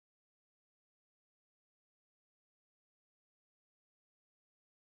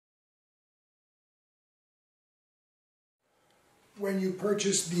When you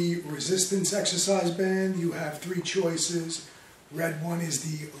purchase the resistance exercise band, you have three choices. Red one is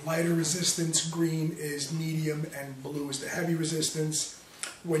the lighter resistance, green is medium, and blue is the heavy resistance.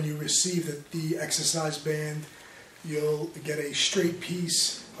 When you receive the exercise band, you'll get a straight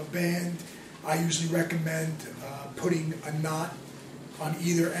piece of band. I usually recommend putting a knot on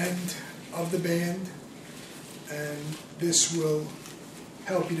either end of the band, and this will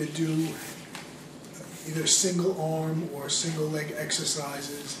help you to do either single arm or single leg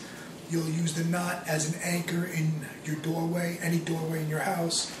exercises. You'll use the knot as an anchor in your doorway, any doorway in your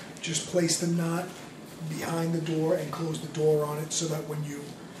house. Just place the knot behind the door and close the door on it so that when you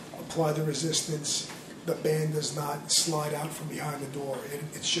apply the resistance, the band does not slide out from behind the door.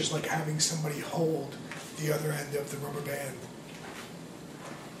 It's just like having somebody hold the other end of the rubber band.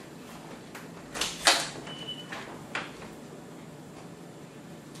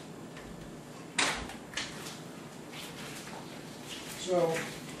 So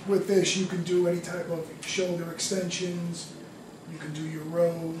with this, you can do any type of shoulder extensions, you can do your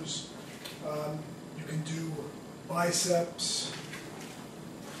rows, you can do biceps,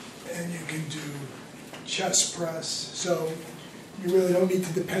 and you can do chest press. So you really don't need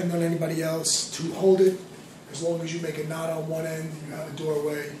to depend on anybody else to hold it. As long as you make a knot on one end and you have a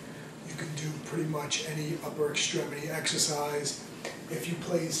doorway, you can do pretty much any upper extremity exercise. If you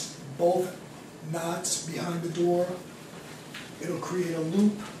place both knots behind the door, it'll create a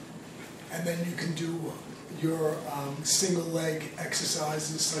loop, and then you can do your single leg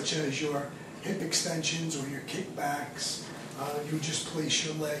exercises such as your hip extensions or your kickbacks. You just place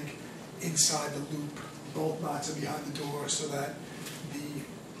your leg inside the loop. Both knots are behind the door so that the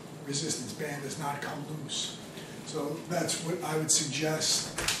resistance band does not come loose. So that's what I would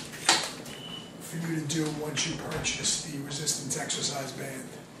suggest for you to do once you purchase the resistance exercise band.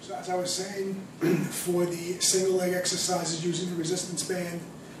 So as I was saying, for the single leg exercises using the resistance band,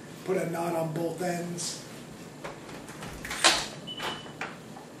 put a knot on both ends.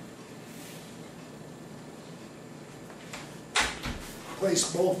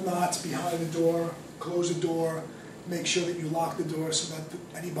 Place both knots behind the door, close the door, make sure that you lock the door so that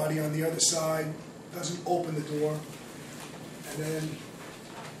anybody on the other side doesn't open the door. And then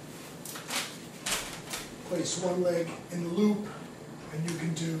place one leg in the loop, and you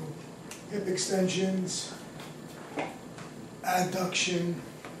can do hip extensions, adduction,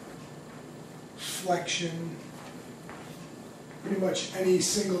 flexion, pretty much any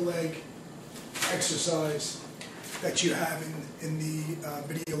single leg exercise that you have in the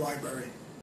video library.